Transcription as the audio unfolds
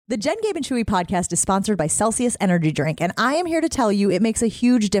The Jen, Gabe, and Chewy podcast is sponsored by Celsius Energy Drink, and I am here to tell you it makes a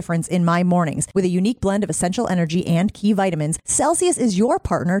huge difference in my mornings. With a unique blend of essential energy and key vitamins, Celsius is your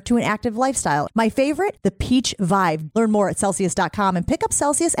partner to an active lifestyle. My favorite, the Peach Vibe. Learn more at Celsius.com and pick up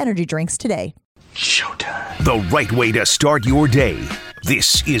Celsius Energy Drinks today. Showtime. The right way to start your day.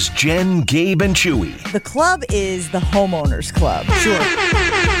 This is Jen, Gabe, and Chewy. The club is the homeowners club. Sure.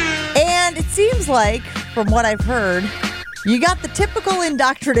 And it seems like, from what I've heard, you got the typical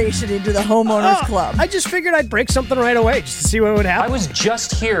indoctrination into the homeowners club. I just figured I'd break something right away just to see what would happen. I was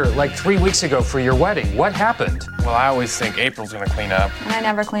just here like 3 weeks ago for your wedding. What happened? Well, I always think April's gonna clean up. And I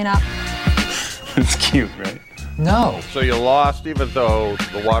never clean up. It's cute, right? No. So you lost even though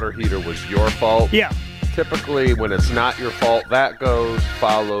the water heater was your fault? Yeah. Typically, when it's not your fault, that goes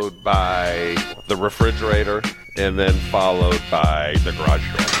followed by the refrigerator and then followed by the garage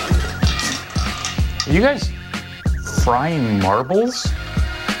door. Are you guys frying marbles?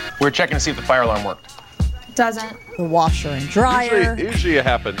 We're checking to see if the fire alarm worked. Doesn't. The washer and dryer. Usually it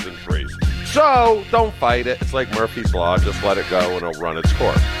happens in threes. So don't fight it. It's like Murphy's Law. Just let it go and it'll run its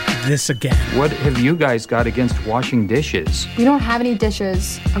course. This again. What have you guys got against washing dishes? We don't have any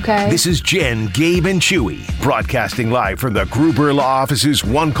dishes, okay? This is Jen, Gabe, and Chewy, broadcasting live from the Gruber Law Office's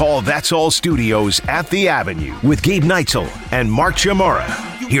One Call That's All studios at the Avenue with Gabe Neitzel and Mark Chamorro.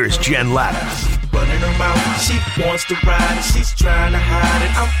 Here's Jen Latta. Running her mouth, she wants to ride and she's trying to hide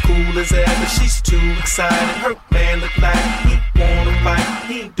it. I'm cool as ever, she's too excited. Her man look like he wanna fight.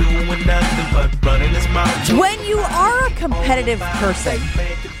 He ain't doing nothing but running his mouth. When you are a competitive person,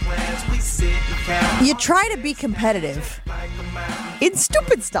 you try to be competitive in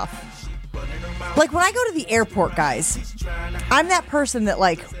stupid stuff. Like when I go to the airport, guys, I'm that person that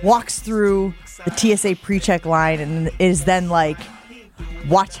like walks through the TSA pre-check line and is then like,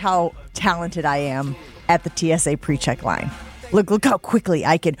 watch how talented I am at the TSA pre-check line. Look how quickly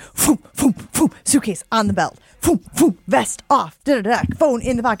I can, suitcase on the belt, vest off, phone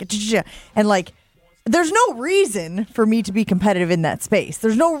in the pocket, and like, there's no reason for me to be competitive in that space.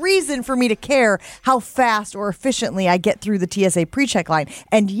 There's no reason for me to care how fast or efficiently I get through the TSA pre-check line.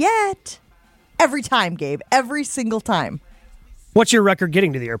 And yet, every time, Gabe, every single time. What's your record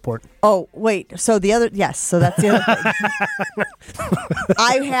getting to the airport? Oh, wait. So that's the other thing.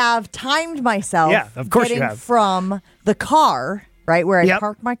 I have timed myself of course getting you have. from the car, right, where I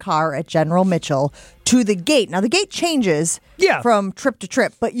parked my car at General Mitchell to the gate. Now, the gate changes from trip to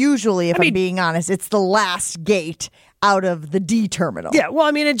trip, but usually, if I'm being honest, it's the last gate out of the D terminal. Yeah,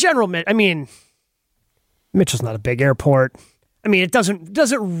 well, in general, Mitchell's not a big airport. It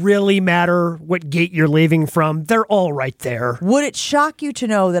doesn't really matter what gate you're leaving from. They're all right there. Would it shock you to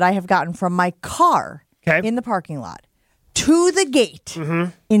know that I have gotten from my car in the parking lot to the gate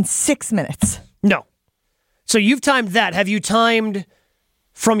in 6 minutes? No. So you've timed that. Have you timed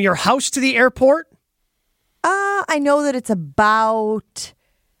from your house to the airport? I know that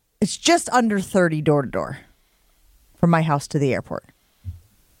it's just under 30 door to door from my house to the airport.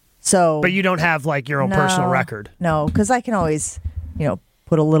 So, but you don't have like your own personal record. No, because I can always,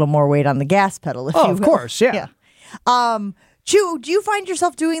 put a little more weight on the gas pedal. If you will. Of course, yeah. Chew, do you find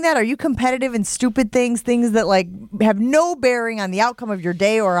yourself doing that? Are you competitive in stupid things that like have no bearing on the outcome of your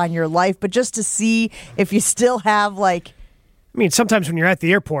day or on your life, but just to see if you still have like? Sometimes when you're at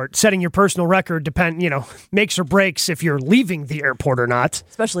the airport, setting your personal record makes or breaks if you're leaving the airport or not.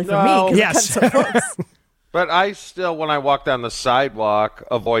 Especially for me, because yes. so close. But I still, when I walk down the sidewalk,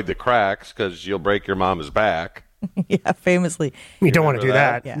 avoid the cracks because you'll break your mama's back. Yeah, famously. You don't want to do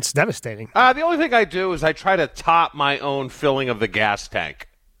that. Yeah. It's devastating. The only thing I do is I try to top my own filling of the gas tank.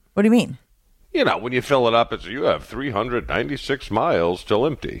 What do you mean? When you fill it up, you have 396 miles till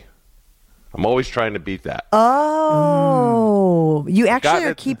empty. I'm always trying to beat that. Oh. You actually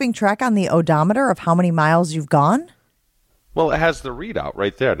are keeping track on the odometer of how many miles you've gone? Well, it has the readout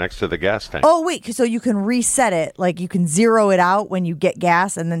right there next to the gas tank. Oh, wait, so you can reset it. Like you can zero it out when you get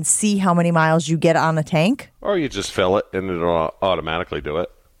gas and then see how many miles you get on a tank? Or you just fill it and it'll automatically do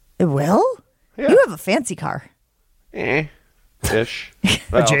it. It will? Yeah. You have a fancy car. Ish. Well,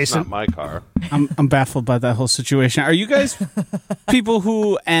 Adjacent. It's not my car. I'm baffled by that whole situation. Are you guys people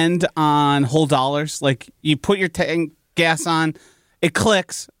who end on whole dollars? Like you put your tank gas on, it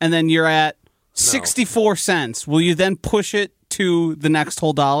clicks, and then you're at 64 cents. Will you then push it to the next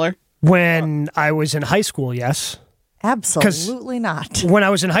whole dollar? When I was in high school, yes. Absolutely not. When I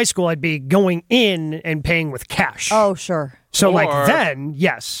was in high school, I'd be going in and paying with cash. Oh, sure. So then,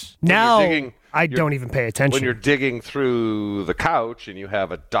 yes. Now I don't even pay attention. When you're digging through the couch and you have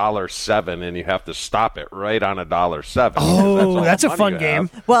 $1.07 and you have to stop it right on $1.07. Oh, that's a fun game.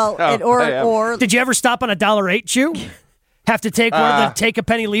 Well, or did you ever stop on $1.08, Chew? Have to take one of the take a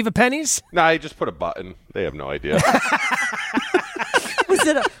penny, leave a pennies? Nah, you just put a button. They have no idea.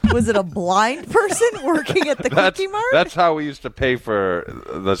 Was it a blind person working at the Quickie Mart? That's how we used to pay for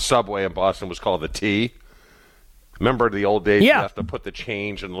the Subway in Boston. Was called the T. Remember the old days? Yeah. You have to put the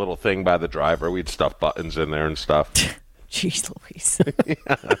change in a little thing by the driver. We'd stuff buttons in there and stuff. Jeez Louise.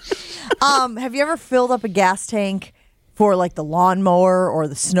 Have you ever filled up a gas tank for like the lawnmower or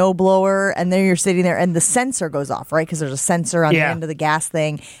the snow blower, and then you're sitting there and the sensor goes off, right? Because there's a sensor on the end of the gas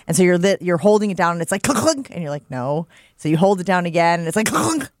thing, and so you're holding it down and it's like clunk, clunk, and you're like, no. So you hold it down again and it's like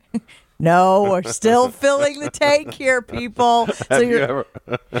clunk. No, we're still filling the tank here, people. Have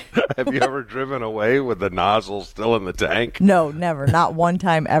you ever driven away with the nozzle still in the tank? No, never. Not one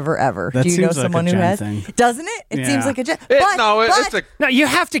time ever. That Do you know seems like someone a who Jen has? thing. Doesn't it? It seems like a Jen. No, you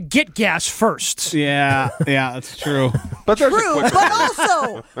have to get gas first. Yeah, that's true. But there's But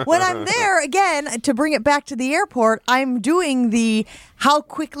also, when I'm there, again, to bring it back to the airport, I'm doing the how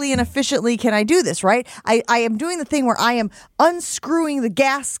quickly and efficiently can I do this, right? I am doing the thing where I am unscrewing the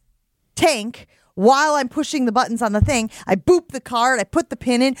gas tank while I'm pushing the buttons on the thing. I boop the card. I put the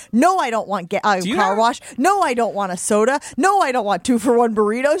pin in. No, I don't want car wash. No, I don't want a soda. No, I don't want 2-for-1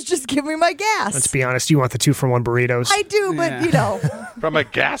 burritos. Just give me my gas. Let's be honest. You want the 2-for-1 burritos. I do, but you know. From a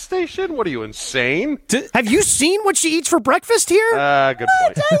gas station? What are you, insane? Have you seen what she eats for breakfast here? Good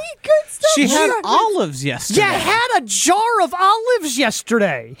point. I eat good stuff. She had olives yesterday. You had a jar of olives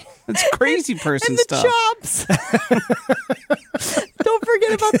yesterday. That's crazy person and the stuff. chops. Don't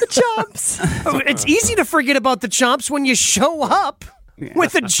forget about the chops. It's easy to forget about the chomps when you show up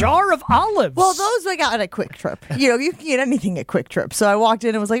with a jar of olives. Well, those I got at a Quick Trip. You know, you can get anything at Quick Trip. So I walked in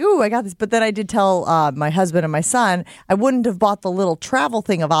and was like, ooh, I got this. But then I did tell my husband and my son I wouldn't have bought the little travel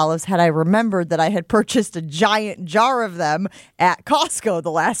thing of olives had I remembered that I had purchased a giant jar of them at Costco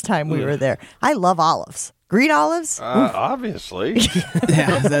the last time we were there. I love olives. Green olives? Obviously.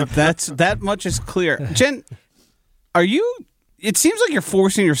 Yeah, that much is clear. Jen, it seems like you're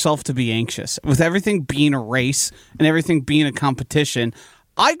forcing yourself to be anxious with everything being a race and everything being a competition.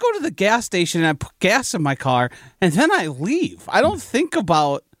 I go to the gas station and I put gas in my car and then I leave. I don't think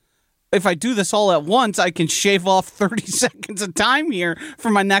about if I do this all at once, I can shave off 30 seconds of time here for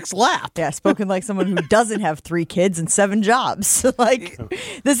my next lap. Yeah, spoken like someone who doesn't have 3 kids and 7 jobs. Like,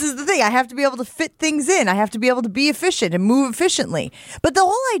 this is the thing. I have to be able to fit things in. I have to be able to be efficient and move efficiently. But the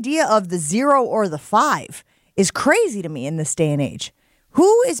whole idea of the 0 or the 5 is crazy to me in this day and age.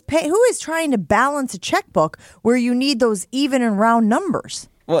 Who is trying to balance a checkbook where you need those even and round numbers?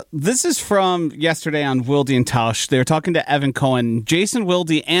 Well, this is from yesterday on Wilde Tausch. They were talking to Evan Cohen. Jason,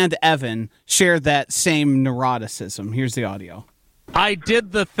 Wilde, and Evan shared that same neuroticism. Here's the audio. I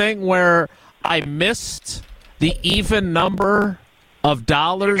did the thing where I missed the even number of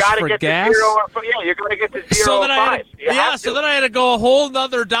dollars for gas. You're going to get to 0 or 5. So then I had to go a whole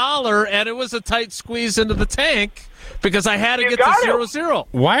nother $1, and it was a tight squeeze into the tank because I had to get to 0.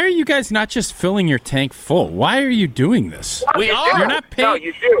 Why are you guys not just filling your tank full? Why are you doing this? We are. You're not paying. No,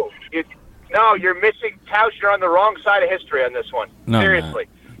 you do. No, you're missing. Tausch, you're on the wrong side of history on this one. No, seriously.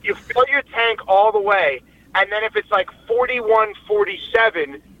 You fill your tank all the way, and then if it's like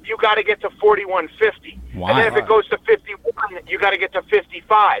 41.47, you got to get to 41.50. Why? And then if it goes to 51, you got to get to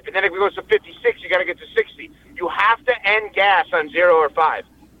 55. And then if it goes to 56, you got to get to 60. You have to end gas on 0 or 5.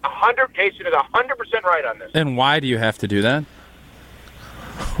 Jason is 100% right on this. And why do you have to do that?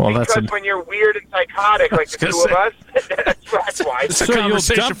 Well, because when you're weird and psychotic like the two of us, that's why. It's a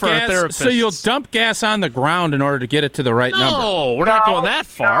conversation for a therapist. So you'll dump gas on the ground in order to get it to the right number. No, we're not going that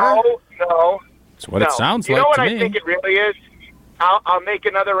far. No. That's what it sounds you like know what to I me. think it really is? I'll make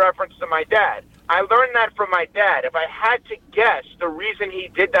another reference to my dad. I learned that from my dad. If I had to guess, the reason he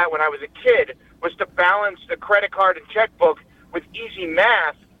did that when I was a kid was to balance the credit card and checkbook with easy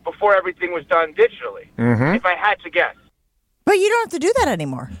math before everything was done digitally. Mm-hmm. If I had to guess. But you don't have to do that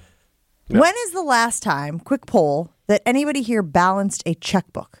anymore. No. When is the last time, quick poll, that anybody here balanced a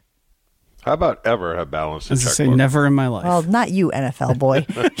checkbook? How about ever have balanced a checkbook? Say never in my life. Well, not you, NFL boy.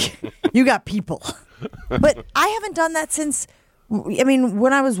 You got people. But I haven't done that since,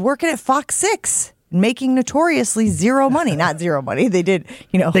 when I was working at Fox 6. Making notoriously zero money. Not zero money. They did,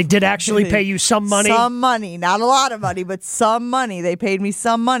 They did actually pay you some money? Some money. Not a lot of money, but some money. They paid me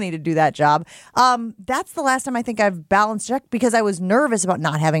some money to do that job. That's the last time I think I've balanced check because I was nervous about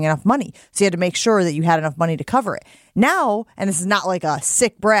not having enough money. So you had to make sure that you had enough money to cover it. Now, and this is not like a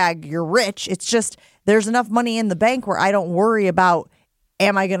sick brag, you're rich. It's just there's enough money in the bank where I don't worry about,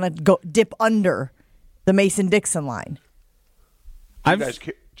 am I going to go dip under the Mason-Dixon line? Do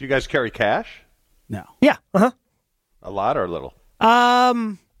you guys carry cash? No. Yeah. Uh-huh. A lot or a little?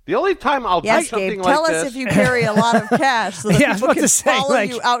 The only time I'll do Yes, something Gabe, like tell this... us if you carry a lot of cash so that Yeah, I was people about can to say, follow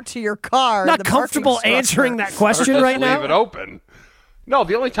like, you out to your car. Not the parking comfortable structure. answering that question Or right just now. leave it open. No,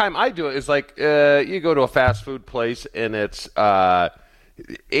 the only time I do it is like you go to a fast food place and it's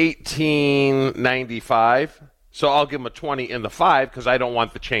 $18.95. So I'll give them a 20 in the 5 because I don't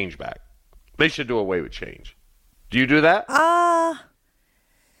want the change back. They should do away with change. Do you do that?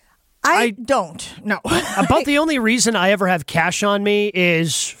 I don't. No. About the only reason I ever have cash on me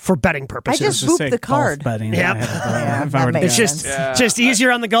is for betting I purposes. just boop the card. Betting. Yep. It's sense. just easier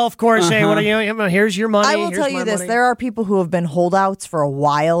on the golf course. Hey, what are you? Here's your money. I will Here's tell you my this. money. There are people who have been holdouts for a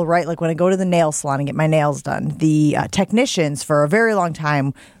while, right? Like when I go to the nail salon and get my nails done, the technicians for a very long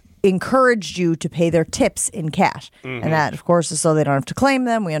time encouraged you to pay their tips in cash. And that, of course, is so they don't have to claim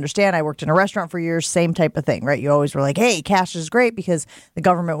them. We understand. I worked in a restaurant for years. Same type of thing, right? You always were like, hey, cash is great because the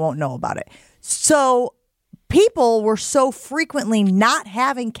government won't know about it. So people were so frequently not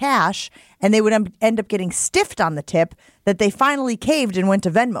having cash and they would end up getting stiffed on the tip that they finally caved and went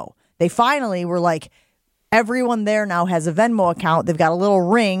to Venmo. They finally were like, everyone there now has a Venmo account. They've got a little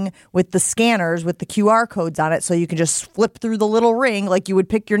ring with the scanners with the QR codes on it so you can just flip through the little ring like you would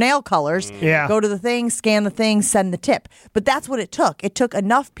pick your nail colors. Yeah. Go to the thing, scan the thing, send the tip. But that's what it took. It took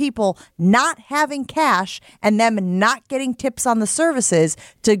enough people not having cash and them not getting tips on the services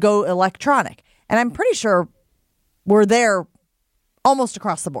to go electronic. And I'm pretty sure we're there almost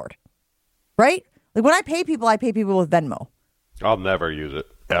across the board. Right? Like when I pay people with Venmo. I'll never use it,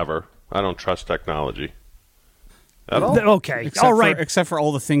 ever. I don't trust technology. At all. Okay. All right. Except for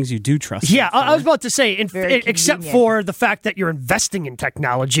all the things you do trust. Yeah, I was about to say, Very except convenient. for the fact that you're investing in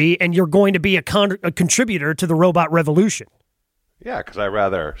technology and you're going to be a contributor to the robot revolution. Yeah, because I'd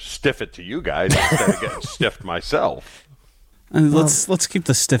rather stiff it to you guys instead of getting stiffed myself. And let's keep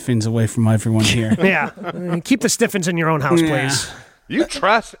the stiffings away from everyone here. Yeah. Keep the stiffins in your own house, please. You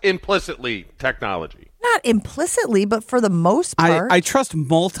trust implicitly technology. Not implicitly, but for the most part. I trust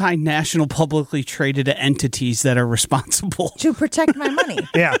multinational publicly traded entities that are responsible. To protect my money.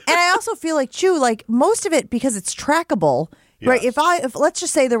 Yeah. And I also feel like, Chew, like most of it, because it's trackable, right? If let's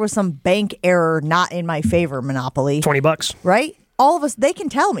just say there was some bank error not in my favor, Monopoly. $20. Right? All of us, they can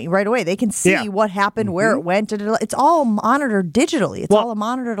tell me right away. They can see what happened, where it went. It's all monitored digitally. It's all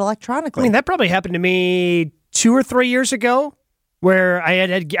monitored electronically. I mean, that probably happened to me 2 or 3 years ago, where I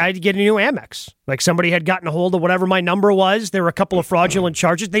had to get a new Amex. Like somebody had gotten a hold of whatever my number was. There were a couple of fraudulent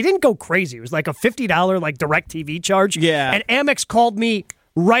charges. They didn't go crazy. It was like a $50 like direct TV charge. Yeah. And Amex called me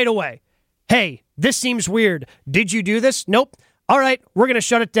right away. Hey, this seems weird. Did you do this? Nope. All right, we're going to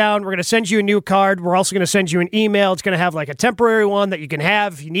shut it down. We're going to send you a new card. We're also going to send you an email. It's going to have like a temporary one that you can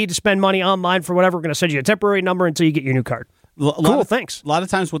have. If you need to spend money online for whatever, we're going to send you a temporary number until you get your new card. Cool, thanks. A lot of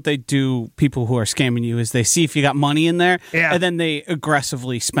times what they do, people who are scamming you, is they see if you got money in there, and then they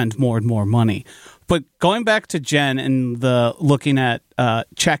aggressively spend more and more money. But going back to Jen and the looking at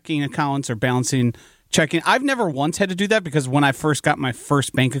checking accounts or balancing checking, I've never once had to do that because when I first got my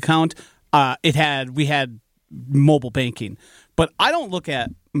first bank account, we had mobile banking. But I don't look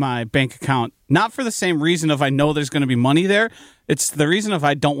at my bank account, not for the same reason of I know there's going to be money there. It's the reason of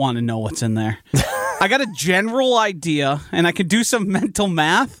I don't want to know what's in there. I got a general idea, and I can do some mental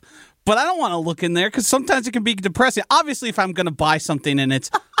math, but I don't want to look in there because sometimes it can be depressing. Obviously, if I'm going to buy something and it's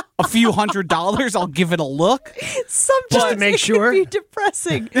a few $100s, I'll give it a look. Sometimes just to make sure. It can be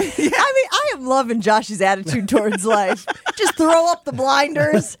depressing. I mean, I am loving Josh's attitude towards life. Just throw up the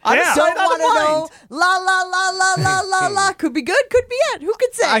blinders. I don't want to know. La, la, la, la, la, la, la. Could be good, could be it. Who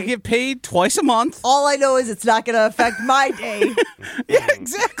could say? I get paid twice a month. All I know is it's not going to affect my day. Yeah,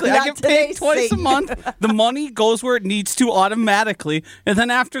 exactly. Not I get paid twice today, a month. The money goes where it needs to automatically. And then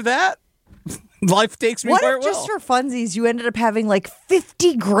after that, life takes me What where if it will. just for funsies you ended up having like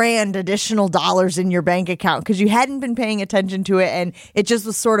 50 grand additional dollars in your bank account because you hadn't been paying attention to it and it just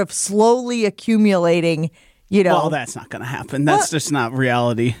was sort of slowly accumulating, you know? Well, that's not going to happen. That's just not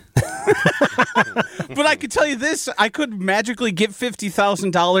reality. But I could tell you this. I could magically get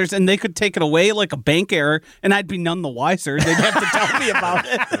 $50,000 and they could take it away like a bank error and I'd be none the wiser. They'd have to tell me about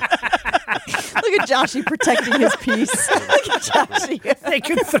it. Look at Joshy protecting his peace. Look at Joshy. They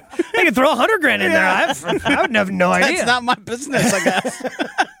could throw $100,000 in there. I would have no idea. That's not my business, I guess.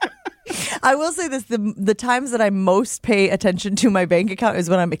 I will say this, the times that I most pay attention to my bank account is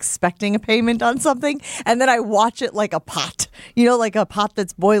when I'm expecting a payment on something, and then I watch it like a pot. You know, like a pot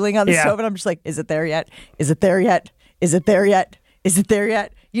that's boiling on the stove, and I'm just like, is it there yet? Is it there yet? Is it there yet? Is it there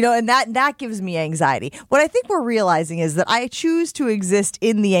yet? You know, and that gives me anxiety. What I think we're realizing is that I choose to exist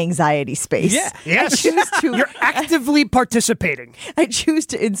in the anxiety space. Yeah. Yes. I choose to. You're actively participating. I choose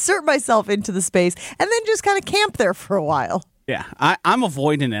to insert myself into the space and then just kind of camp there for a while. Yeah, I'm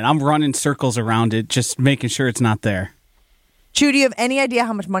avoiding it. I'm running circles around it, just making sure it's not there. Chew, do you have any idea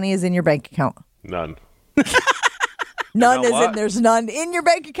how much money is in your bank account? None. None You know as in what? there's none in your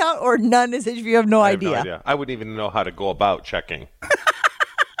bank account, or none as if you have no I have idea? no idea. I wouldn't even know how to go about checking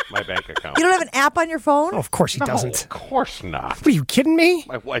my bank account. You don't have an app on your phone? Oh, of course he doesn't. Of course not. What, are you kidding me?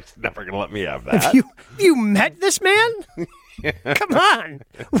 My wife's never going to let me have that. Have you met this man? Come on.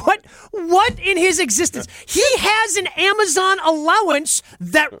 What in his existence? He has an Amazon allowance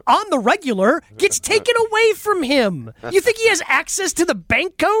that on the regular gets taken away from him. You think he has access to the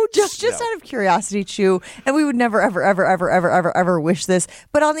bank codes? Just out of curiosity, Chew, and we would never, ever, ever, ever, ever, ever, ever wish this,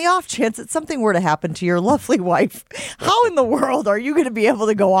 but on the off chance that something were to happen to your lovely wife, how in the world are you going to be able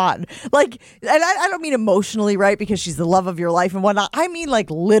to go on? Like, and I don't mean emotionally, right, because she's the love of your life and whatnot. I mean, like,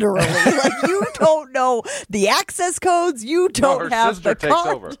 literally. Like, you don't know the access codes. You don't have the takes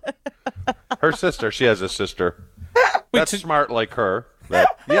card. over. Her sister, she has a sister. That's smart like her.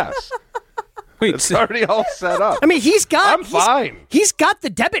 Yes. Wait, it's already all set up. I mean, I'm fine. He's got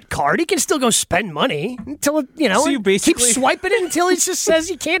the debit card. He can still go spend money until, So you basically keep swiping it until he just says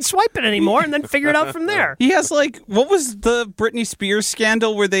he can't swipe it anymore and then figure it out from there. He has what was the Britney Spears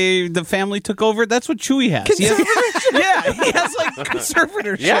scandal where the family took over? That's what Chewy has. He has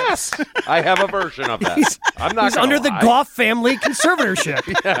conservatorship. Yes, I have a version of that. I'm not. He's under the Goff family conservatorship.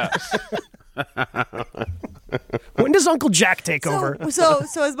 Yes. When does Uncle Jack take over? So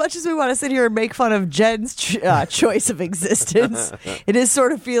as much as we want to sit here and make fun of Jen's choice of existence, it is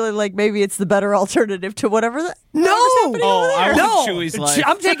sort of feeling like maybe it's the better alternative to whatever. No, I no. want Chewy's life.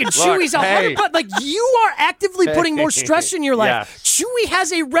 I'm taking Chewy's 100%. Like, you are actively putting more stress in your life. Yes. Chewy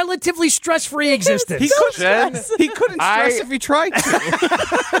has a relatively stress-free existence. He couldn't stress if he tried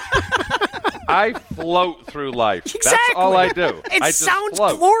to. I float through life. Exactly. That's all I do. It I just sounds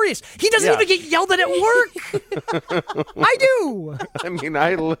float. glorious. He doesn't Yeah. even get yelled at work. I do. I mean,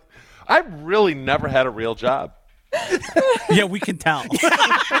 I really never had a real job. Yeah, we can tell.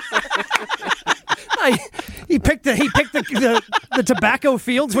 He picked the tobacco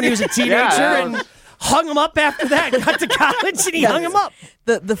fields when he was a teenager and hung him up after that. Got to college and he hung him up.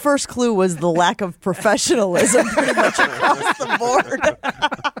 The first clue was the lack of professionalism pretty much across the board.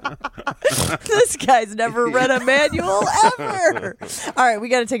 This guy's never read a manual ever. All right, we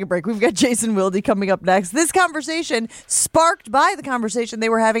got to take a break. We've got Jason Wilde coming up next. This conversation sparked by the conversation they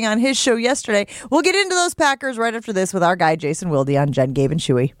were having on his show yesterday. We'll get into those Packers right after this with our guy Jason Wilde on Jen, Gabe, and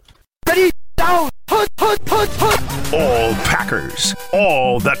Chewy. Ready, down, all Packers,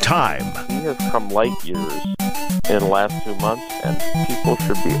 all the time. He has come light years in the last 2 months, and people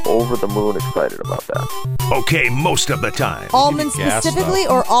should be over the moon excited about that. Okay, most of the time. Almonds specifically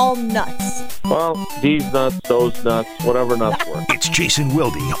or all nuts? Well, these nuts, those nuts, whatever nuts work. It's Jason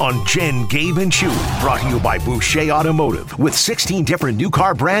Wilde on Jen, Gabe, and Chewy. Brought to you by Boucher Automotive. With 16 different new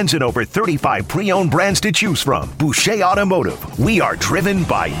car brands and over 35 pre-owned brands to choose from. Boucher Automotive. We are driven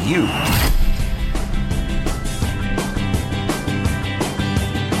by you.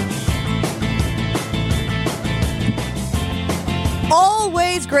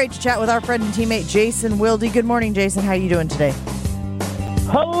 Always great to chat with our friend and teammate Jason Wilde. Good morning, Jason. How are you doing today?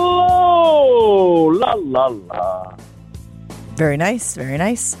 Hello! La, la, la. Very nice. Very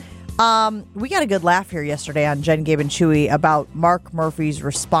nice. We got a good laugh here yesterday on Jen, Gabe, and Chewy about Mark Murphy's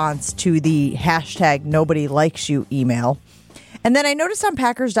response to the hashtag Nobody Likes You email. And then I noticed on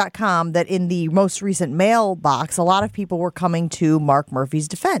Packers.com that in the most recent mailbox, a lot of people were coming to Mark Murphy's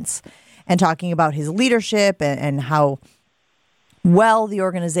defense and talking about his leadership and how well the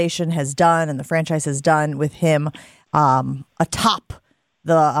organization has done and the franchise has done with him atop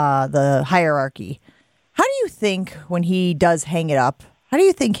the hierarchy. How do you think when he does hang it up, how do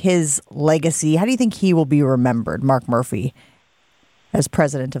you think his legacy, how do you think he will be remembered, Mark Murphy, as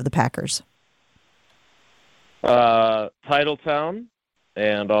president of the Packers? Titletown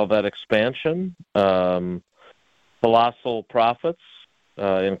and all that expansion, colossal profits,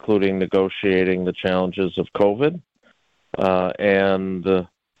 including negotiating the challenges of COVID, and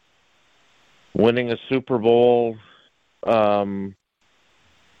winning a Super Bowl on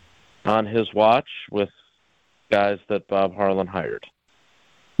his watch with guys that Bob Harlan hired.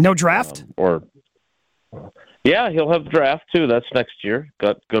 No draft? Yeah, he'll have the draft too. That's next year.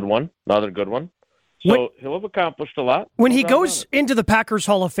 Got good one. Another good one. So he'll have accomplished a lot. When he goes into the Packers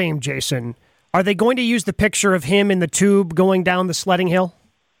Hall of Fame, Jason, are they going to use the picture of him in the tube going down the sledding hill?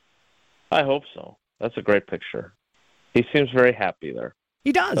 I hope so. That's a great picture. He seems very happy there.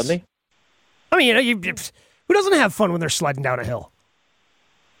 He does. Doesn't he? I mean, who doesn't have fun when they're sledding down a hill?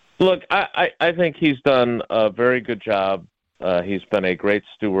 Look, I think he's done a very good job. He's been a great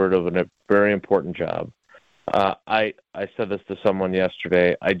steward of a very important job. I said this to someone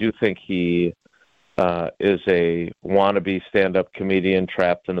yesterday. I do think he is a wannabe stand-up comedian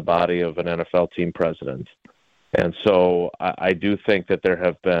trapped in the body of an NFL team president. And so I do think that there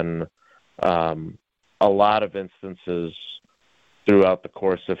have been a lot of instances throughout the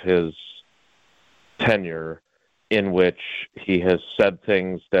course of his tenure in which he has said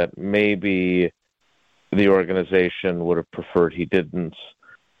things that maybe the organization would have preferred he didn't,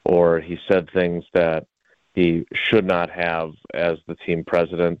 or he said things that he should not have as the team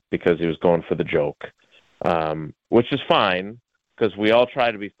president because he was going for the joke, which is fine because we all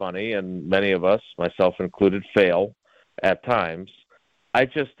try to be funny, and many of us, myself included, fail at times.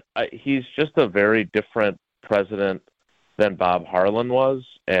 He's just a very different president than Bob Harlan was,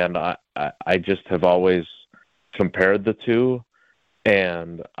 and I just have always compared the two,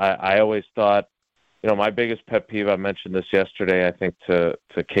 and I always thought, my biggest pet peeve, I mentioned this yesterday, I think, to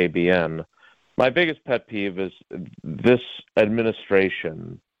KBN, my biggest pet peeve is this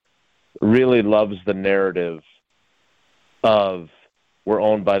administration really loves the narrative of we're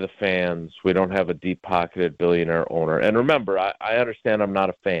owned by the fans, we don't have a deep-pocketed billionaire owner. And remember, I understand I'm not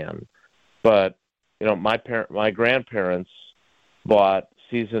a fan, but my grandparents bought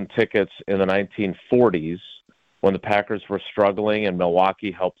season tickets in the 1940s when the Packers were struggling and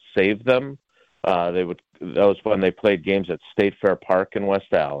Milwaukee helped save them. That was when they played games at State Fair Park in West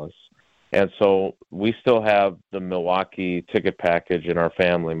Dallas. And so we still have the Milwaukee ticket package in our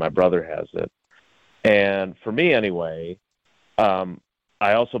family. My brother has it. And for me anyway,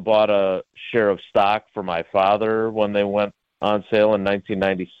 I also bought a share of stock for my father when they went on sale in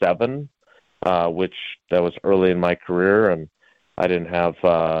 1997, which that was early in my career, and I didn't have,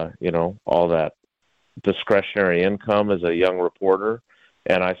 all that discretionary income as a young reporter,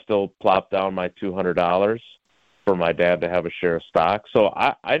 and I still plopped down my $200 for my dad to have a share of stock. So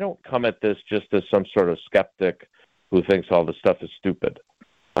I don't come at this just as some sort of skeptic who thinks all this stuff is stupid.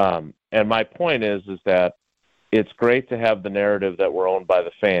 And my point is that it's great to have the narrative that we're owned by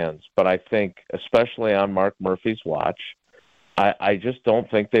the fans, but I think, especially on Mark Murphy's watch, I just don't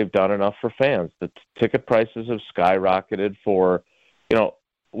think they've done enough for fans. The ticket prices have skyrocketed for,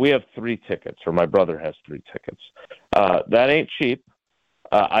 we have 3 tickets, or my brother has 3 tickets. That ain't cheap.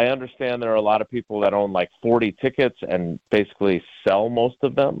 I understand there are a lot of people that own like 40 tickets and basically sell most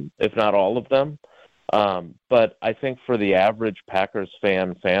of them, if not all of them. But I think for the average Packers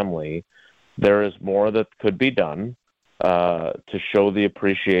fan family, there is more that could be done to show the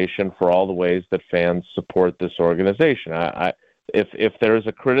appreciation for all the ways that fans support this organization. If there is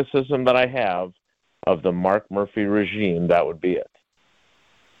a criticism that I have of the Mark Murphy regime, that would be it.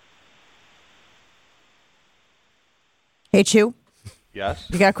 Hey, Chew. Yes?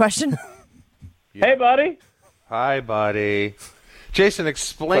 You got a question? Hey, buddy. Hi, buddy. Jason,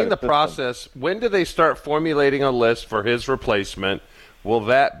 explain the process. When do they start formulating a list for his replacement? Will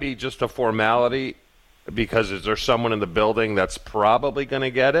that be just a formality? Because is there someone in the building that's probably going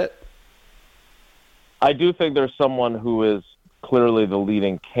to get it? I do think there's someone who is clearly the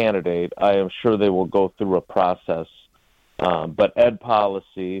leading candidate. I am sure they will go through a process. But Ed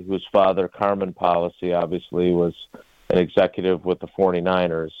Policy, whose father, Carmen Policy, obviously was an executive with the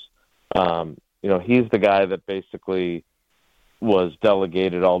 49ers, he's the guy that basically was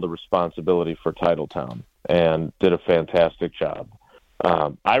delegated all the responsibility for Titletown and did a fantastic job.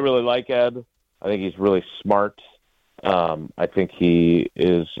 I really like Ed. I think he's really smart. I think he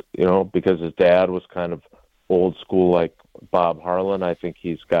is, because his dad was kind of old school like Bob Harlan, I think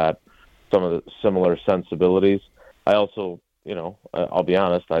he's got some of the similar sensibilities. I also, I'll be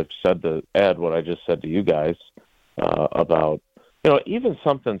honest, I've said to Ed what I just said to you guys about, even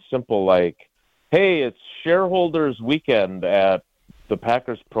something simple like, hey, it's shareholders weekend at the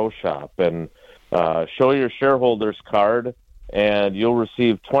Packers Pro Shop, and show your shareholders card and you'll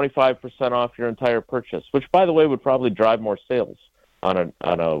receive 25% off your entire purchase, which, by the way, would probably drive more sales on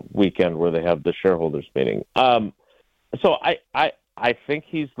a weekend where they have the shareholders meeting. So I think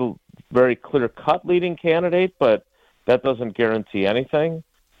he's the very clear-cut leading candidate, but that doesn't guarantee anything.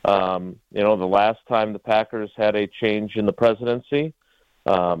 The last time the Packers had a change in the presidency,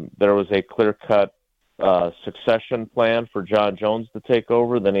 there was a clear-cut succession plan for John Jones to take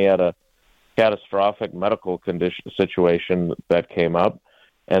over. Then he had a catastrophic medical condition situation that came up,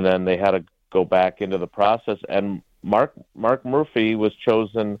 and then they had to go back into the process. And Mark Murphy was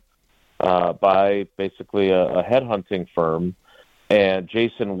chosen by basically a headhunting firm, and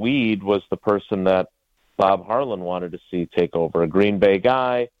Jason Weed was the person that Bob Harlan wanted to see take over, a Green Bay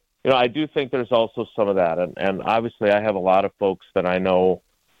guy. I do think there's also some of that, and obviously I have a lot of folks that I know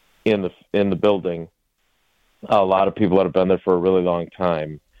in the building, a lot of people that have been there for a really long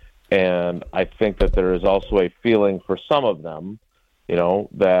time. And I think that there is also a feeling for some of them,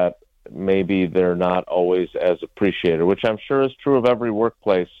 that maybe they're not always as appreciated, which I'm sure is true of every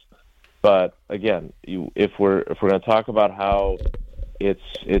workplace. But again, if we're going to talk about how it's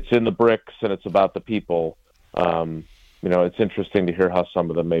in the bricks and it's about the people, it's interesting to hear how some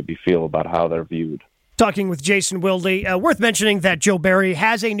of them maybe feel about how they're viewed. Talking with Jason Wilde. Worth mentioning that Joe Barry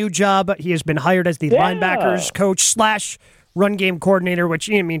has a new job. He has been hired as the linebackers coach / run game coordinator, which,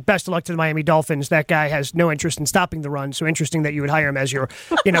 best of luck to the Miami Dolphins. That guy has no interest in stopping the run, so interesting that you would hire him as your,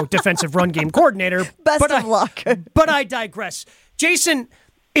 defensive run game coordinator. Best of luck. But I digress. Jason,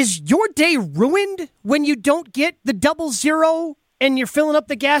 is your day ruined when you don't get the 00 and you're filling up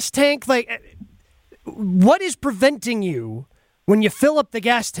the gas tank? Like, what is preventing you when you fill up the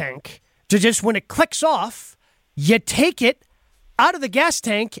gas tank to just, when it clicks off, you take it out of the gas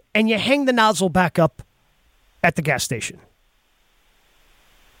tank and you hang the nozzle back up at the gas station?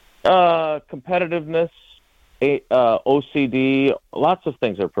 Competitiveness, OCD, lots of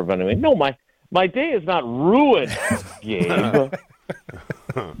things are preventing me. No, my day is not ruined, Gabe.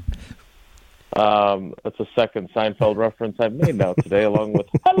 That's a second Seinfeld reference I've made now today, along with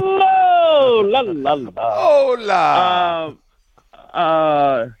hello, la la la, hola.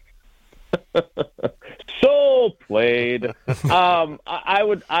 So played. I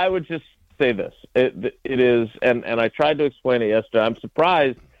would just say this. It is, and I tried to explain it yesterday. I'm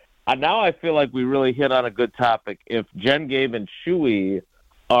surprised. Now I feel like we really hit on a good topic. If Jen, Gabe, and Chewy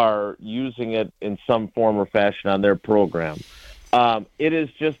are using it in some form or fashion on their program, it is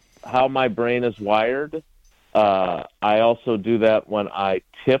just how my brain is wired. I also do that when I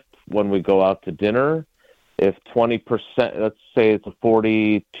tip when we go out to dinner. If 20%, let's say it's a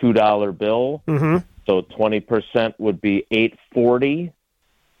 $42 bill, so 20% would be $8.40.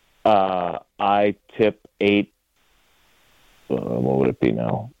 I tip $8. What would it be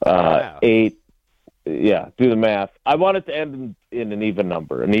now? $8. Yeah, do the math. I want it to end in an even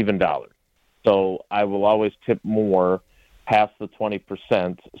number, an even dollar. So I will always tip more, past the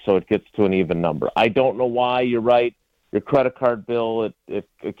 20%, so it gets to an even number. I don't know why. You're right. Your credit card bill, it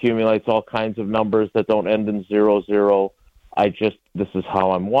accumulates all kinds of numbers that don't end in 00. This is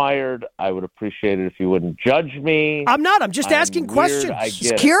how I'm wired. I would appreciate it if you wouldn't judge me. I'm not. I'm just asking questions.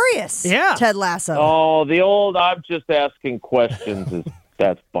 Just curious. Yeah. Ted Lasso. Oh, the old I'm just asking questions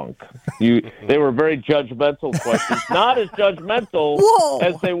that's bunk. They were very judgmental questions. Not as judgmental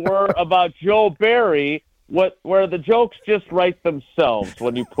as they were about Joe Barry, where the jokes just write themselves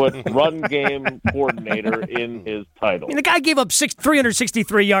when you put run game coordinator in his title. The guy gave up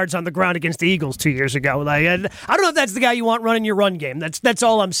 363 yards on the ground against the Eagles 2 years ago. Like, I don't know if that's the guy you want running your run game. That's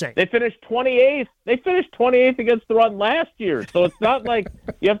all I'm saying. They finished 28th. They finished 28th against the run last year. So it's not like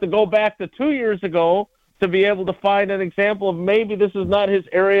you have to go back to 2 years ago to be able to find an example of maybe this is not his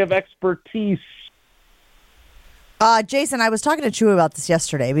area of expertise. Jason, I was talking to Chew about this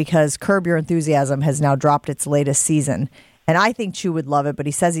yesterday because Curb Your Enthusiasm has now dropped its latest season. And I think Chew would love it, but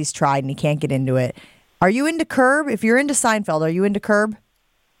he says he's tried and he can't get into it. Are you into Curb? If you're into Seinfeld, are you into Curb?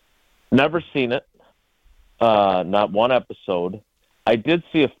 Never seen it. Not one episode. I did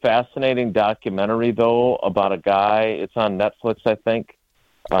see a fascinating documentary, though, about a guy. It's on Netflix, I think.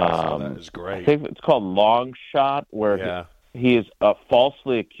 That is great. I think it's called Long Shot, where he is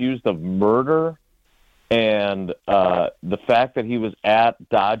falsely accused of murder. And the fact that he was at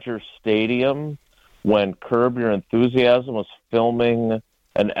Dodger Stadium when Curb Your Enthusiasm was filming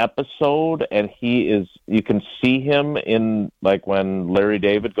an episode, and you can see him in, like, when Larry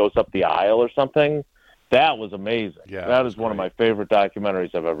David goes up the aisle or something. That was amazing. Yeah, that is one of my favorite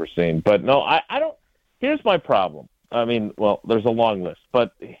documentaries I've ever seen. But no, I don't. Here's my problem. I mean, well, there's a long list,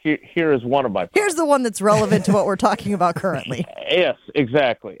 but here is one of my problems. Here's the one that's relevant to what we're talking about currently. Yes,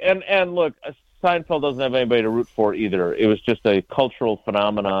 exactly. And look, Seinfeld doesn't have anybody to root for either. It was just a cultural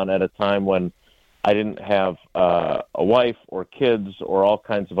phenomenon at a time when I didn't have a wife or kids or all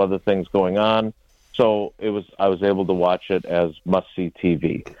kinds of other things going on. So I was able to watch it as must-see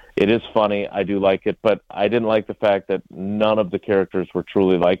TV. It is funny. I do like it, but I didn't like the fact that none of the characters were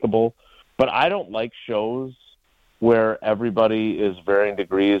truly likable. But I don't like shows where everybody is varying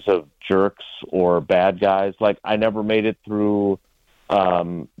degrees of jerks or bad guys. Like, I never made it through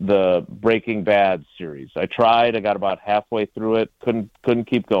the Breaking Bad series. I tried. I got about halfway through it. Couldn't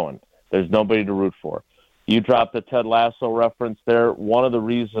keep going. There's nobody to root for. You dropped the Ted Lasso reference there. One of the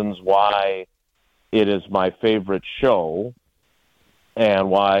reasons why it is my favorite show and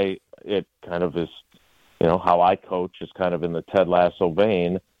why it kind of is, how I coach is kind of in the Ted Lasso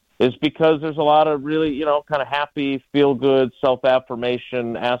vein, is because there's a lot of really, kind of happy, feel-good,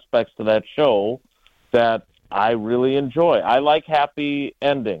 self-affirmation aspects to that show that I really enjoy. I like happy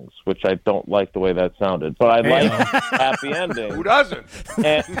endings, which I don't like the way that sounded, but I like happy endings. Who doesn't?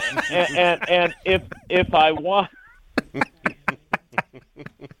 And if I want,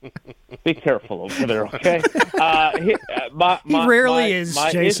 be careful over there, okay? He rarely is,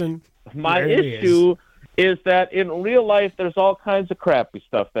 Jason. My issue is that in real life, there's all kinds of crappy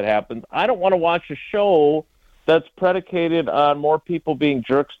stuff that happens. I don't want to watch a show that's predicated on more people being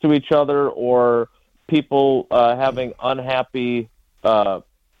jerks to each other or people having unhappy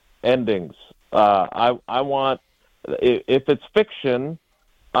endings. I want, if it's fiction,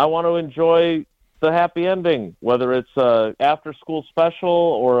 I want to enjoy the happy ending, whether it's a after-school special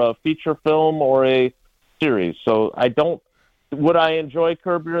or a feature film or a series. So would I enjoy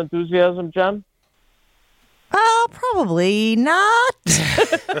Curb Your Enthusiasm, Jen? Probably not.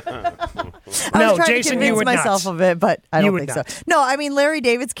 I was trying Jason, to convince myself of it, but I don't think so. No, I mean, Larry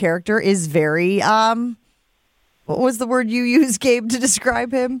David's character is very, what was the word you used, Gabe, to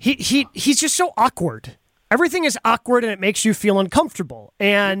describe him? He's just so awkward. Everything is awkward, and it makes you feel uncomfortable,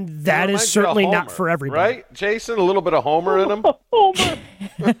 and that is certainly not for everybody. Right, Jason? A little bit of Homer in him? Homer.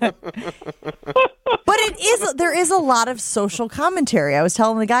 But there is a lot of social commentary. I was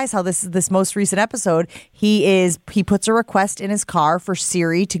telling the guys how this most recent episode, he puts a request in his car for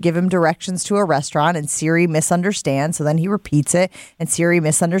Siri to give him directions to a restaurant, and Siri misunderstands, so then he repeats it, and Siri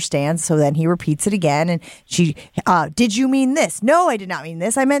misunderstands, so then he repeats it again, and she, did you mean this? No, I did not mean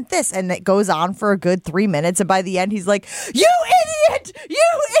this. I meant this. And it goes on for a good 3 minutes, and by the end, he's like, you idiot!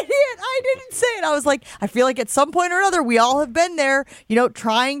 You idiot! I didn't say it. I was like, I feel like at some point or another, we all have been there,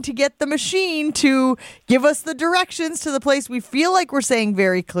 trying to get the machine to give us the directions to the place we feel like we're saying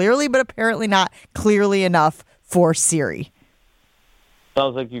very clearly, but apparently not clearly enough for Siri.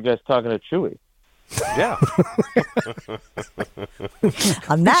 Sounds like you guys talking to Chewy. Yeah.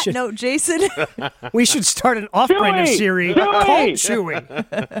 On that note, Jason, we should start an off-brand of Siri called Chewy.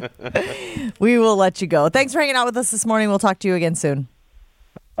 We will let you go. Thanks for hanging out with us this morning. We'll talk to you again soon.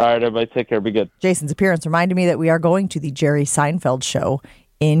 All right, everybody, take care. Be good. Jason's appearance reminded me that we are going to the Jerry Seinfeld show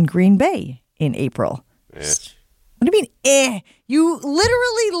in Green Bay in April. What do you mean, You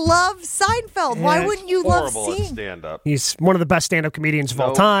literally love Seinfeld. Why wouldn't you love seeing stand-up? He's one of the best stand-up comedians of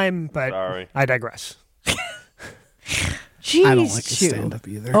all time, but I digress. Jeez, I don't like his stand-up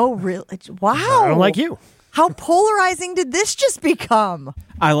either. Oh, really? Wow. I don't like you. How polarizing did this just become?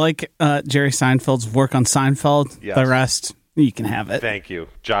 I like Jerry Seinfeld's work on Seinfeld. Yes. The rest, you can have it. Thank you.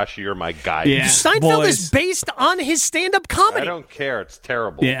 Josh, you're my guy. Yeah. Seinfeld is based on his stand-up comedy. I don't care. It's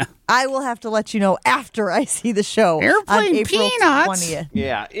terrible. Yeah. I will have to let you know after I see the show on Airplane April Peanuts. 20th.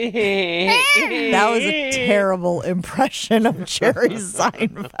 Yeah. That was a terrible impression of Jerry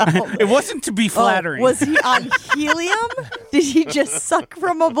Seinfeld. It wasn't to be flattering. Was he on helium? Did he just suck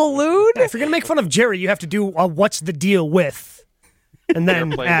from a balloon? If you're going to make fun of Jerry, you have to do what's the deal with, and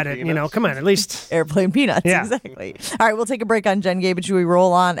then Airplane add it. Peanuts. Come on, at least. Airplane Peanuts, Yeah. exactly. All right, we'll take a break on Jen, Gabe, and Chewy.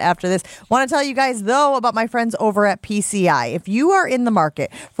 Roll on after this. Want to tell you guys, though, about my friends over at PCI. If you are in the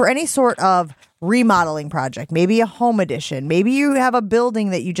market for any sort of remodeling project, maybe a home addition, maybe you have a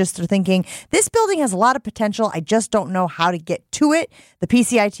building that you just are thinking, this building has a lot of potential, I just don't know how to get to it, the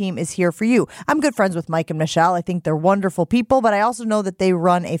PCI team is here for you. I'm good friends with Mike and Michelle. I think they're wonderful people, but I also know that they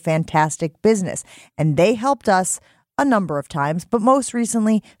run a fantastic business, and they helped us a number of times, but most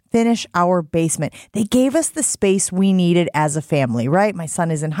recently, finish our basement. They gave us the space we needed as a family, right? My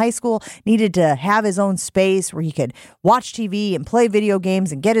son is in high school, needed to have his own space where he could watch TV and play video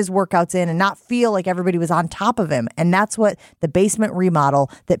games and get his workouts in and not feel like everybody was on top of him. And that's what the basement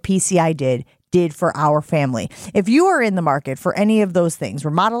remodel that PCI did for our family. If you are in the market for any of those things,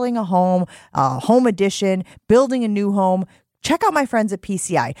 remodeling a home addition, building a new home, check out my friends at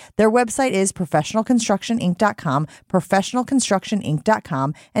PCI. Their website is professionalconstructioninc.com,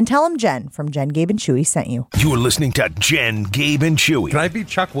 professionalconstructioninc.com, and tell them Jen from Jen, Gabe, and Chewy sent you. You're listening to Jen, Gabe, and Chewy. Can I be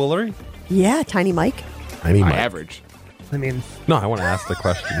Chuck Woolery? Yeah, Tiny Mike. Tiny Mike. Average. I mean, No, I want to ask the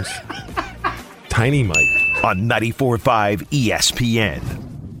questions. Tiny Mike. On 94.5 ESPN.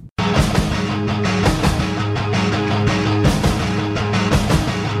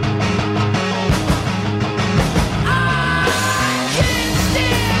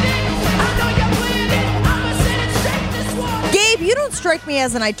 You don't strike me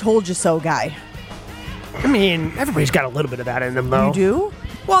as an I told you so guy. I mean, everybody's got a little bit of that in them, though. You do?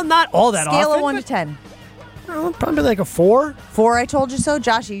 Well, not all that often. Scale of 1 to 10. Probably like a 4. 4 I told you so?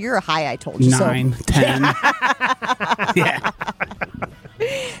 Joshy, you're a high I told you so. 9, 10. Yeah.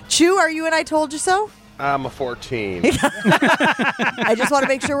 Chew, are you an I told you so? I'm a 14. I just want to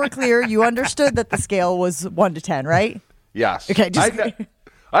make sure we're clear. You understood that the scale was 1 to 10, right? Yes. Okay,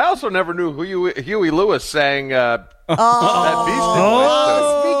 I also never knew who Huey Lewis sang that Beastie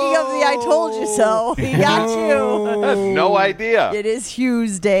Oh, speaking of the I told you so, he got you. I had no idea. It is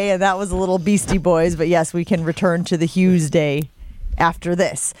Hughes Day, and that was a little Beastie Boys. But yes, we can return to the Hughes Day after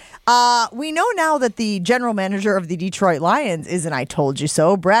this. We know now that the general manager of the Detroit Lions is an I told you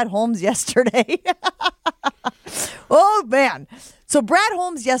so. Brad Holmes yesterday. Oh, man. So Brad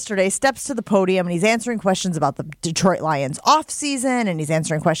Holmes yesterday steps to the podium and he's answering questions about the Detroit Lions offseason, and he's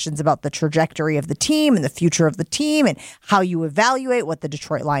answering questions about the trajectory of the team and the future of the team and how you evaluate what the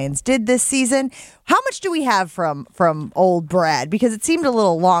Detroit Lions did this season. How much do we have from old Brad? Because it seemed a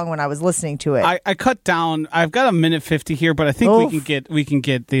little long when I was listening to it. I cut down. I've got a minute 50 here, but I think we can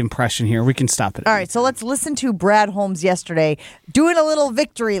get the impression here. We can stop it. All right, so let's listen to Brad Holmes yesterday doing a little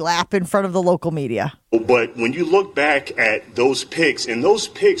victory lap in front of the local media. But when you look back at those picks, and those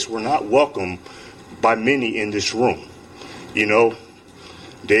picks were not welcome by many in this room. You know,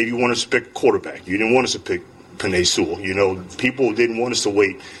 Dave, you wanted us to pick a quarterback. You didn't want us to pick Penei Sewell. You know, people didn't want us to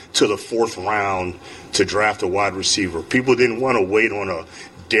wait till the 4th round to draft a wide receiver. People didn't want to wait on a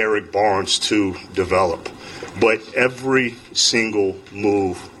Derek Barnes to develop. But every single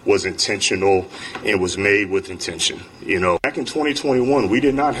move was intentional and was made with intention. You know, back in 2021, we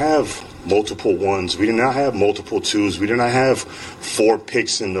did not have multiple ones. We did not have multiple twos. We did not have 4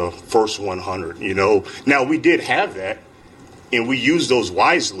 picks in the first 100, you know. Now, we did have that, and we used those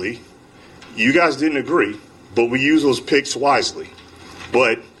wisely. You guys didn't agree, but we used those picks wisely.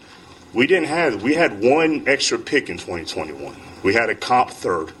 But we had 1 extra pick in 2021. We had a comp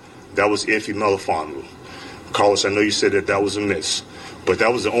third. That was Ife Melifonwu. Carlos, I know you said that was a miss, but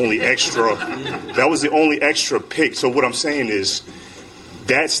that was the only extra. That was the only extra pick. So what I'm saying is,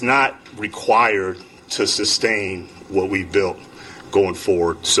 that's not required to sustain what we built going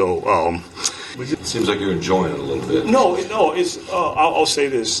forward. So it seems like you're enjoying it a little bit. No. It's. I'll say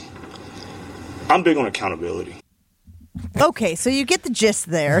this. I'm big on accountability. Okay, so you get the gist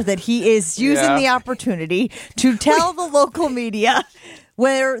there that he is using the opportunity to tell the local media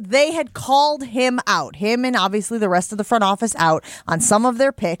where they had called him out, him and obviously the rest of the front office out on some of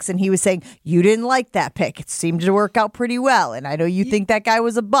their picks. And he was saying, you didn't like that pick. It seemed to work out pretty well. And I know you think that guy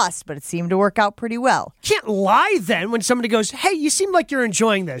was a bust, but it seemed to work out pretty well. Can't lie then when somebody goes, hey, you seem like you're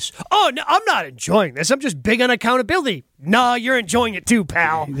enjoying this. Oh, no, I'm not enjoying this. I'm just big on accountability. No, you're enjoying it too,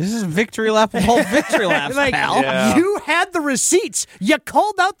 pal. This is victory lap of whole victory laps, pal. Yeah. You had the receipts. You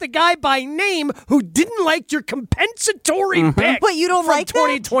called out the guy by name who didn't like your compensatory pick. But you don't like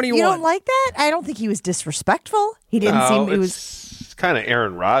 2021. that? You don't like that? I don't think he was disrespectful. He didn't seem he was. It's kind of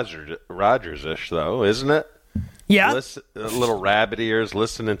Aaron Rodgers-ish, though, isn't it? Yeah. Little rabbit ears,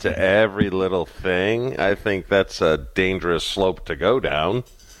 listening to every little thing. I think that's a dangerous slope to go down.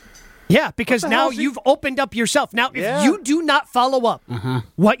 Yeah, because now you've opened up yourself. Now, if you do not follow up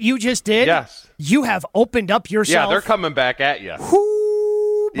what you just did, you have opened up yourself. Yeah, they're coming back at you.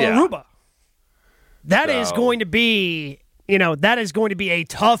 Baruba. That is going to be, that is going to be a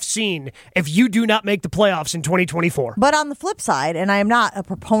tough scene if you do not make the playoffs in 2024. But on the flip side, and I am not a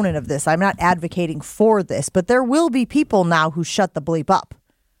proponent of this, I'm not advocating for this, but there will be people now who shut the bleep up.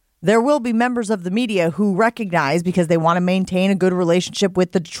 There will be members of the media who recognize, because they want to maintain a good relationship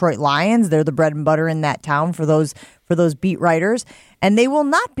with the Detroit Lions, they're the bread and butter in that town for those beat writers, and they will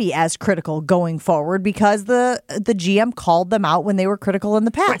not be as critical going forward because the GM called them out when they were critical in the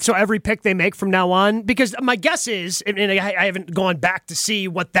past. Right, so every pick they make from now on, because my guess is, and I haven't gone back to see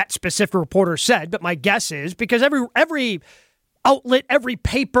what that specific reporter said, but my guess is because every outlet, every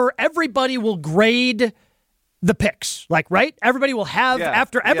paper, everybody will grade the picks, right? Everybody will have,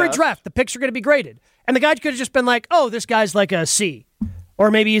 after every draft, the picks are going to be graded. And the guy could have just been like, oh, this guy's like a C, or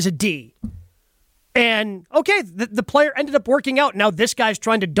maybe he's a D. And, okay, the player ended up working out. Now this guy's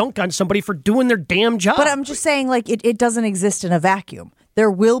trying to dunk on somebody for doing their damn job. But I'm just saying, it doesn't exist in a vacuum. There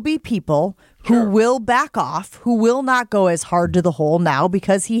will be people who will back off, who will not go as hard to the hole now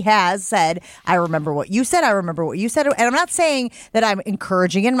because he has said, I remember what you said, And I'm not saying that I'm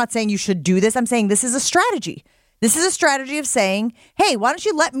encouraging it. I'm not saying you should do this. I'm saying this is a strategy. This is a strategy of saying, hey, why don't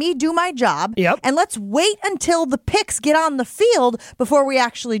you let me do my job and let's wait until the picks get on the field before we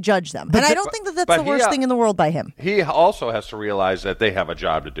actually judge them. And I don't think that's the worst thing in the world by him. He also has to realize that they have a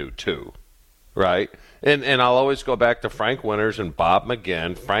job to do too, right? And I'll always go back to Frank Winters and Bob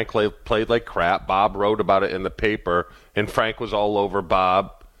McGinn. Frank played like crap. Bob wrote about it in the paper, and Frank was all over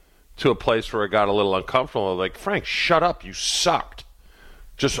Bob to a place where it got a little uncomfortable. Like, Frank, shut up. You sucked.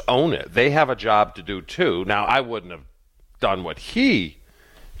 Just own it. They have a job to do too. Now, I wouldn't have done what he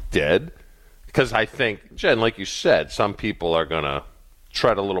did because I think, Jen, like you said, some people are going to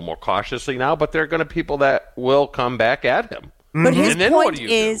tread a little more cautiously now, but there are going to be people that will come back at him. But his And then what point do you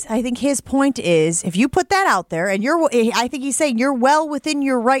do? is, I think his point is, if you put that out there, and I think he's saying you're well within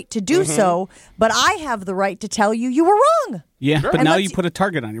your right to do so, but I have the right to tell you you were wrong. Yeah, Sure. but And now let's- you put a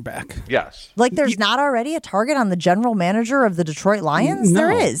target on your back. Yes. Like there's not already a target on the general manager of the Detroit Lions? No.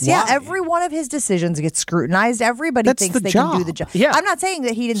 There is. Yeah, Why? every one of his decisions gets scrutinized. Everybody That's thinks the they can do job. the job. Yeah. I'm not saying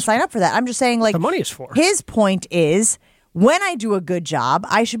that he didn't sign up for that. I'm just saying like The money is for. his point is when I do a good job,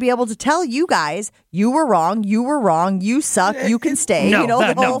 I should be able to tell you guys, you were wrong, you suck, you can stay. No, you know,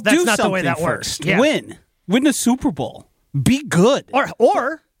 that- the whole no, that's do not the way something that works. first. Yeah. Win the Super Bowl. Be good.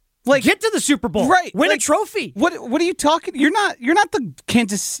 Or like get to the Super Bowl. Right. Win like, a trophy. What are you talking? You're not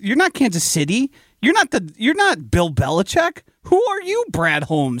Kansas City. You're not Bill Belichick. Who are you, Brad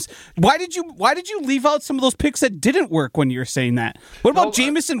Holmes? Why did you leave out some of those picks that didn't work when you were saying that? What about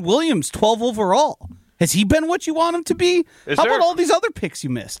Jamison Williams, 12 overall? Has he been what you want him to be? How about all these other picks you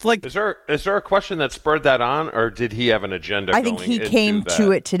missed? Like, is there a question that spurred that on, or did he have an agenda? I think going he into came that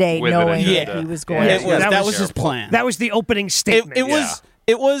to it today with an knowing that agenda? he was going It to. was, that was his plan. That was the opening statement.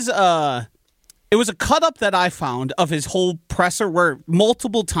 It was a cut up that I found of his whole presser where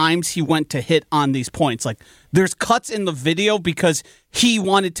multiple times he went to hit on these points. Like there's cuts in the video because he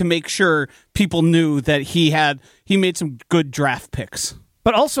wanted to make sure people knew that he made some good draft picks.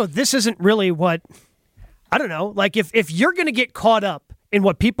 But also, this isn't really what, I don't know, like if you're going to get caught up in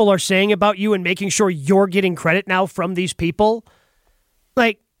what people are saying about you and making sure you're getting credit now from these people,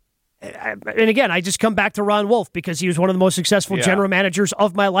 like, and again, I just come back to Ron Wolf because he was one of the most successful general managers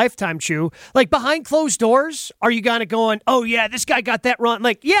of my lifetime, Chew. Like, behind closed doors, are you kind of going, oh, yeah, this guy got that wrong?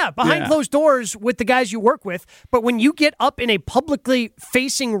 Like, yeah, behind closed doors with the guys you work with. But when you get up in a publicly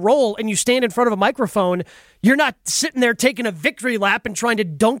facing role and you stand in front of a microphone, you're not sitting there taking a victory lap and trying to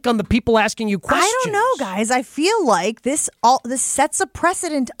dunk on the people asking you questions. I don't know, guys. I feel like this sets a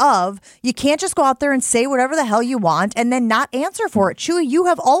precedent of you can't just go out there and say whatever the hell you want and then not answer for it. Chewy, you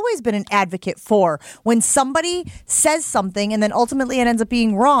have always been an advocate for when somebody says something and then ultimately it ends up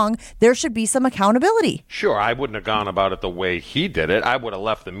being wrong, there should be some accountability. Sure, I wouldn't have gone about it the way he did it. I would have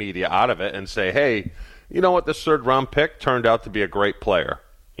left the media out of it and say, hey, you know what, this third round pick turned out to be a great player.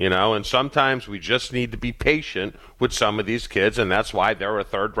 You know, and sometimes we just need to be patient with some of these kids, and that's why they're a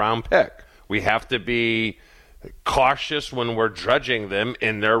third-round pick. We have to be cautious when we're judging them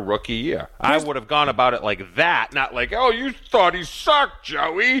in their rookie year. I would have gone about it like that, not like, oh, you thought he sucked,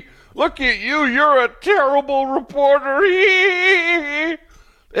 Joey. Look at you. You're a terrible reporter.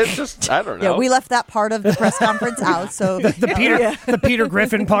 It's just, I don't know. Yeah, we left that part of the press conference out. So the Peter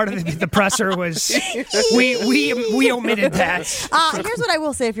Griffin part of the presser was we omitted that. Here's what I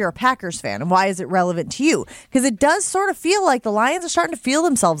will say if you're a Packers fan, and why is it relevant to you? Because it does sort of feel like the Lions are starting to feel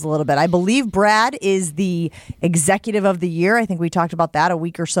themselves a little bit. I believe Brad is the executive of the year. I think we talked about that a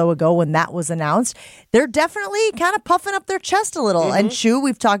week or so ago when that was announced. They're definitely kind of puffing up their chest a little. And Chew,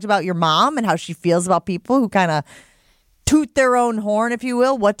 we've talked about your mom and how she feels about people who kind of toot their own horn, if you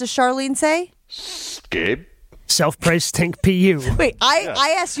will. What does Charlene say? Gabe? Self-praise stink PU. Wait,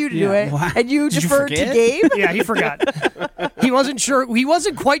 I asked you to do it, and you deferred to Gabe? Yeah, he forgot. He wasn't sure. He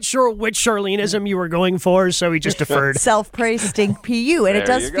wasn't quite sure which Charleneism you were going for, so he just deferred. Self-praise stink PU. And it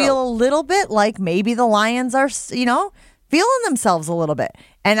does feel a little bit like maybe the Lions are, feeling themselves a little bit.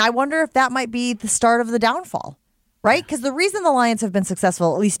 And I wonder if that might be the start of the downfall. Right? Because the reason the Lions have been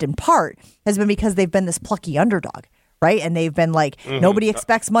successful, at least in part, has been because they've been this plucky underdog. Right? And they've been like, nobody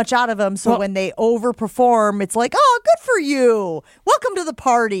expects much out of them. So when they overperform, it's like, oh, good for you. Welcome to the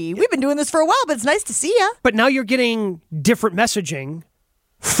party. We've been doing this for a while, but it's nice to see you. But now you're getting different messaging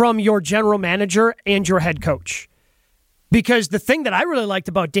from your general manager and your head coach. Because the thing that I really liked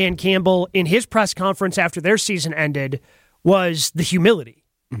about Dan Campbell in his press conference after their season ended was the humility.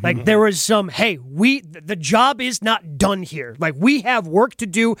 Like there was some, hey, the job is not done here. Like we have work to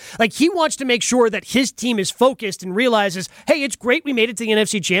do. Like he wants to make sure that his team is focused and realizes, hey, it's great we made it to the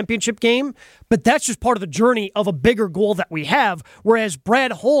NFC Championship game, but that's just part of the journey of a bigger goal that we have. Whereas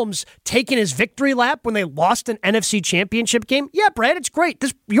Brad Holmes taking his victory lap when they lost an NFC Championship game, yeah, Brad, it's great.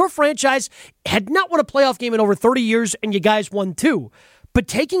 Your franchise had not won a playoff game in over 30 years, and you guys won 2. But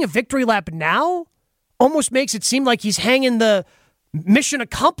taking a victory lap now almost makes it seem like he's hanging the mission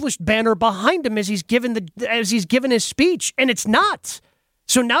accomplished banner behind him as he's given his speech, and it's not.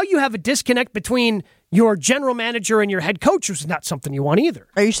 So now you have a disconnect between your general manager and your head coach, which is not something you want either.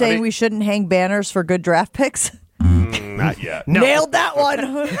 Are you saying we shouldn't hang banners for good draft picks? Not yet. No. Nailed that one.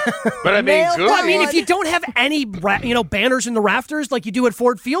 But I mean, good. I mean, if you don't have any banners in the rafters like you do at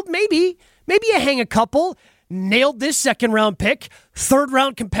Ford Field, maybe you hang a couple. nailed this second-round pick.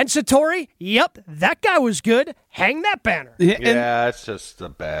 Third-round compensatory. Yep, that guy was good. Hang that banner. Yeah, it's just a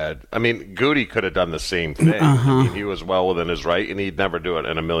bad. I mean, Goody could have done the same thing. I mean, he was well within his right, and he'd never do it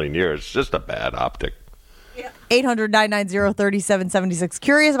in a million years. It's just a bad optic. 800-990-3776.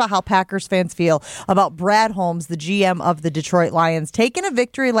 Curious about how Packers fans feel about Brad Holmes, the GM of the Detroit Lions, taking a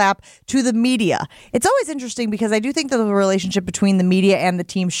victory lap to the media. It's always interesting because I do think that the relationship between the media and the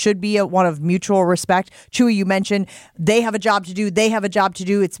team should be one of mutual respect. Chewy, you mentioned they have a job to do. They have a job to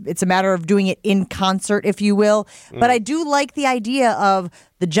do. It's a matter of doing it in concert, if you will. But I do like the idea of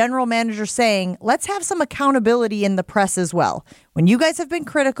the general manager saying, let's have some accountability in the press as well. When you guys have been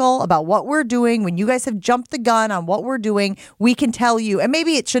critical about what we're doing, when you guys have jumped the gun on what we're doing, we can tell you, and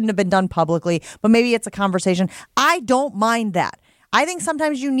maybe it shouldn't have been done publicly, but maybe it's a conversation. I don't mind that. I think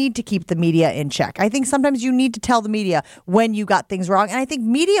sometimes you need to keep the media in check. I think sometimes you need to tell the media when you got things wrong. And I think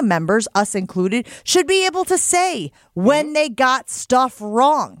media members, us included, should be able to say when they got stuff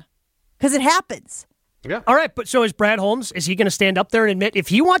wrong. Because it happens. Yeah. All right, but so is Brad Holmes. Is he going to stand up there and admit if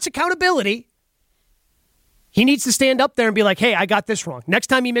he wants accountability, he needs to stand up there and be like, hey, I got this wrong. Next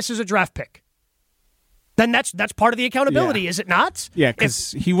time he misses a draft pick, then that's part of the accountability, is it not? Yeah,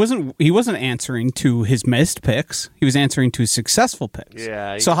 because he wasn't answering to his missed picks. He was answering to his successful picks.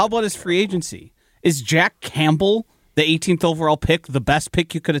 Yeah. So how about his free agency? Is Jack Campbell, the 18th overall pick, the best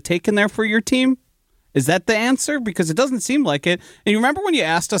pick you could have taken there for your team? Is that the answer? Because it doesn't seem like it. And you remember when you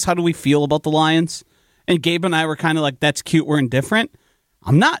asked us how do we feel about the Lions? And Gabe and I were kind of like, that's cute, we're indifferent.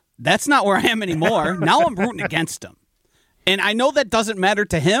 I'm not. That's not where I am anymore. Now I'm rooting against him. And I know that doesn't matter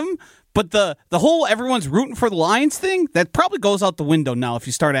to him, but the whole everyone's rooting for the Lions thing, that probably goes out the window now if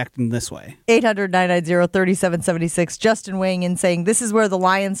you start acting this way. 800-990-3776. Justin weighing in saying, this is where the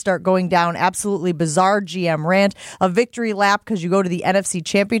Lions start going down. Absolutely bizarre GM rant. A victory lap because you go to the NFC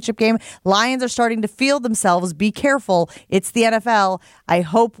Championship game. Lions are starting to feel themselves. Be careful. It's the NFL. I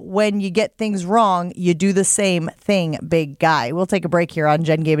hope when you get things wrong, you do the same thing, big guy. We'll take a break here on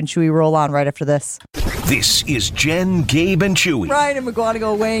Jen, Gabe, and Chewy. Roll on right after this. This is Jen, Gabe, and Chewy. Ryan and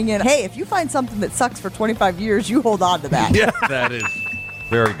McGuanago weighing in. Hey, if you find something that sucks for 25 years, you hold on to that. Yeah, that is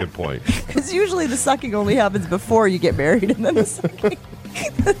very good point. Because usually the sucking only happens before you get married, and then the sucking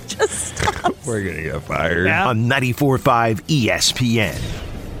just stops. We're going to get fired. Yeah. On 94.5 ESPN.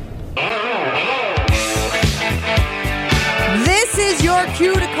 This is your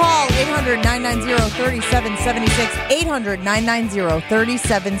cue to call 800-990-3776.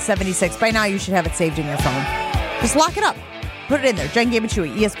 800-990-3776. By now, you should have it saved in your phone. Just lock it up. Put it in there. Jen, Gabe, and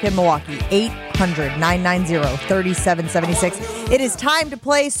Chewy, ESPN Milwaukee, 800-990-3776. It is time to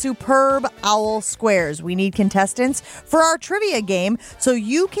play Superb Owl Squares. We need contestants for our trivia game so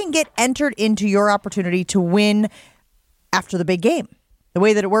you can get entered into your opportunity to win after the big game. The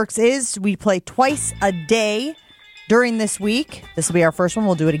way that it works is we play twice a day during this week. This will be our first one.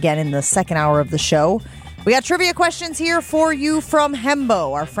 We'll do it again in the second hour of the show. We got trivia questions here for you from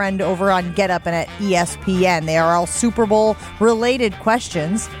Hembo, our friend over on Get Up and at ESPN. They are all Super Bowl related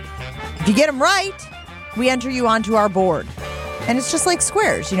questions. If you get them right, we enter you onto our board. And it's just like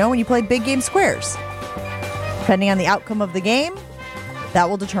squares, you know, when you play big game squares. Depending on the outcome of the game, that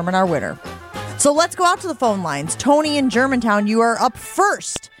will determine our winner. So let's go out to the phone lines. Tony in Germantown, you are up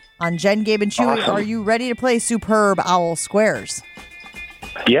first on Jen, Gabe, and Chewy. Awesome. Are you ready to play Superb Owl Squares?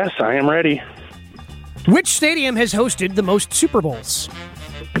 Yes, I am ready. Which stadium has hosted the most Super Bowls?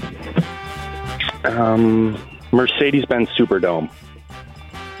 Mercedes-Benz Superdome.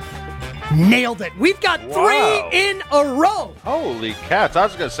 Nailed it. We've got Wow. 3 in a row. Holy cats. I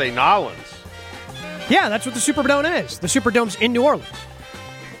was going to say Nolans. Yeah, that's what the Superdome is. The Superdome's in New Orleans.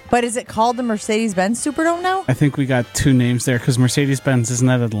 But is it called the Mercedes-Benz Superdome now? I think we got two names there because Mercedes-Benz isn't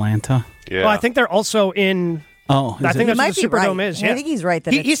that Atlanta? Yeah. Well, I think they're also in... Oh, I think He that's might what the be Superdome right. is. I Yeah. think he's right.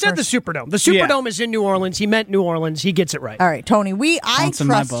 That He it's said the Superdome. The Superdome is in New Orleans. He meant New Orleans. He gets it right. All right, Tony, I Counts in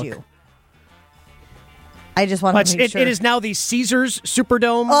my trust book. you. I just want to make sure. It is now the Caesars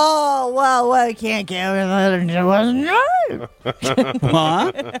Superdome. Oh, well, I can't get it. Wasn't right.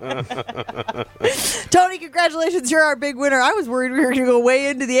 Tony, congratulations. You're our big winner. I was worried we were going to go way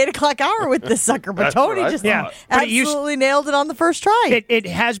into the 8 o'clock hour with this sucker, but That's what Tony I just thought. absolutely nailed it on the first try. It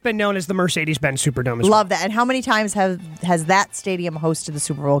has been known as the Mercedes-Benz Superdome as Love that. And how many times has that stadium hosted the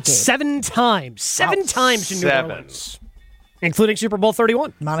Super Bowl game? 7 times. 7 times in New 7. Orleans. Including Super Bowl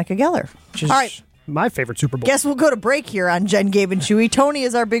 31. Monica Geller. Which is All right. my favorite Super Bowl. Guess we'll go to break here on Jen, Gabe, and Chewy. Tony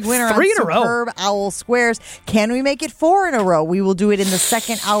is our big winner 3 on in a row. Superb Owl Squares. Can we make it 4 in a row? We will do it in the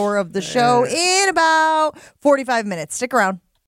second hour of the show in about 45 minutes. Stick around.